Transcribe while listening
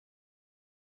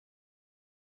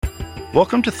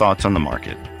Welcome to Thoughts on the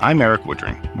Market. I'm Erik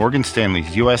Woodring, Morgan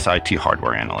Stanley's U.S. IT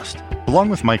hardware analyst. Along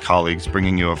with my colleagues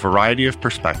bringing you a variety of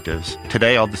perspectives,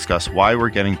 today I'll discuss why we're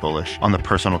getting bullish on the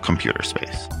personal computer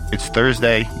space. It's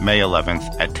Thursday, May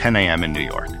 11th at 10 a.m. in New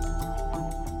York.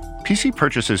 PC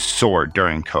purchases soared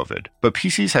during COVID, but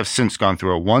PCs have since gone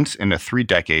through a once-in-a-3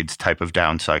 decades type of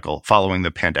down cycle following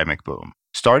the pandemic boom.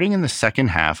 Starting in the second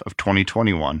half of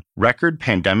 2021, record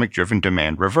pandemic-driven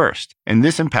demand reversed, and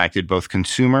this impacted both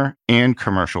consumer and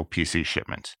commercial PC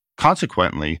shipments.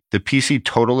 Consequently, the PC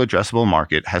total addressable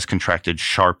market has contracted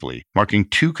sharply, marking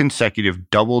 2 consecutive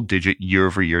double-digit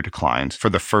year-over-year declines for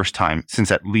the first time since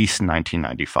at least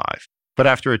 1995. But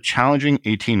after a challenging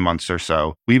 18 months or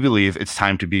so, we believe it's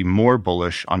time to be more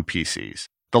bullish on PCs.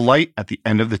 The light at the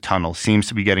end of the tunnel seems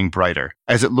to be getting brighter,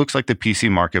 as it looks like the PC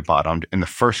market bottomed in the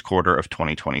first quarter of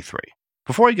 2023.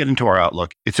 Before I get into our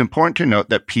outlook, it's important to note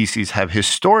that PCs have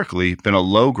historically been a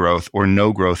low-growth or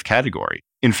no-growth category.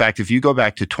 In fact, if you go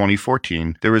back to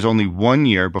 2014, there was only 1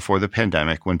 year before the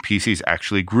pandemic when PCs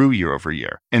actually grew year over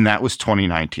year, and that was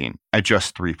 2019, at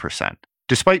just 3%.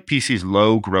 Despite PC's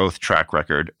low growth track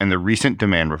record and the recent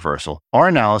demand reversal, our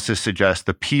analysis suggests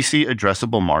the PC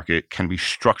addressable market can be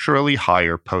structurally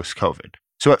higher post-COVID.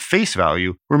 So at face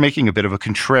value, we're making a bit of a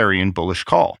contrarian bullish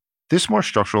call. This more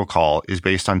structural call is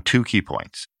based on 2 key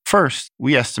points. First,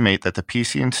 we estimate that the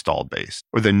PC installed base,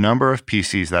 or the number of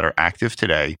PCs that are active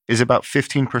today, is about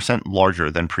 15% larger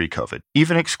than pre-COVID,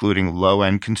 even excluding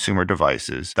low-end consumer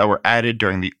devices that were added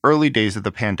during the early days of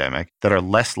the pandemic that are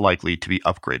less likely to be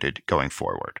upgraded going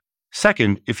forward.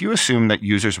 Second, if you assume that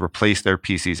users replace their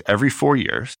PCs every 4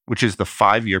 years, which is the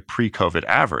 5-year pre-COVID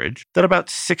average, then about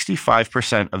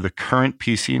 65% of the current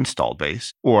PC installed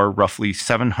base, or roughly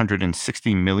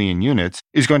 760 million units,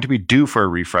 is going to be due for a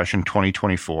refresh in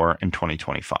 2024 and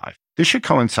 2025. This should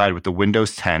coincide with the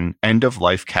Windows 10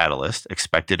 end-of-life catalyst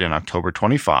expected in October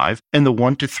 25 and the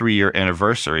 1 to 3 year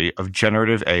anniversary of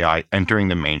generative AI entering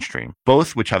the mainstream,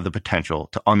 both which have the potential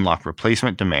to unlock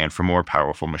replacement demand for more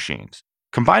powerful machines.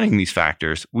 Combining these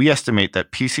factors, we estimate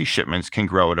that PC shipments can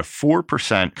grow at a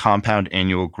 4% compound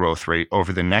annual growth rate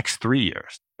over the next 3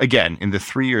 years. Again, in the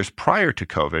 3 years prior to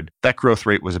COVID, that growth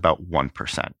rate was about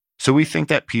 1%. So we think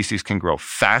that PCs can grow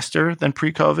faster than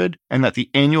pre-COVID and that the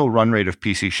annual run rate of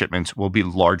PC shipments will be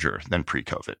larger than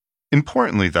pre-COVID.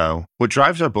 Importantly, though, what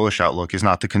drives our bullish outlook is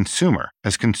not the consumer,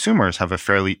 as consumers have a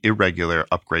fairly irregular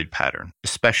upgrade pattern,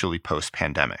 especially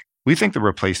post-pandemic. We think the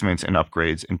replacements and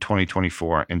upgrades in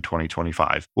 2024 and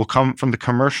 2025 will come from the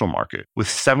commercial market, with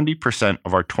 70%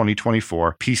 of our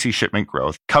 2024 PC shipment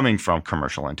growth coming from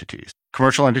commercial entities.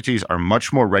 Commercial entities are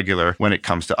much more regular when it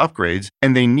comes to upgrades,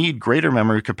 and they need greater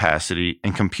memory capacity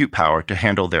and compute power to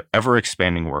handle their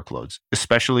ever-expanding workloads,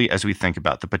 especially as we think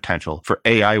about the potential for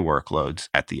AI workloads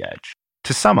at the edge.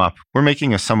 To sum up, we're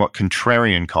making a somewhat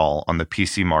contrarian call on the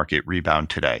PC market rebound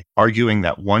today, arguing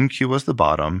that 1Q was the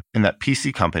bottom and that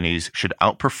PC companies should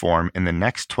outperform in the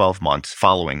next 12 months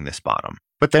following this bottom.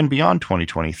 But then beyond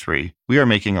 2023, we are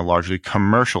making a largely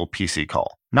commercial PC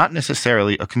call, not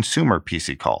necessarily a consumer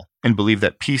PC call, and believe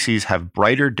that PCs have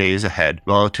brighter days ahead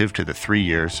relative to the 3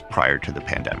 years prior to the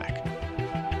pandemic.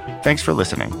 Thanks for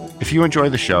listening. If you enjoy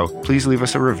the show, please leave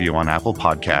us a review on Apple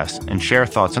Podcasts and share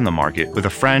thoughts on the market with a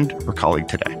friend or colleague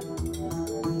today.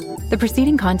 The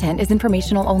preceding content is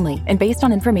informational only and based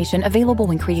on information available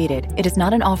when created. It is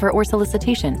not an offer or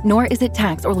solicitation, nor is it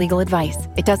tax or legal advice.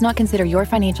 It does not consider your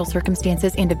financial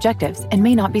circumstances and objectives and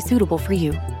may not be suitable for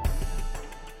you.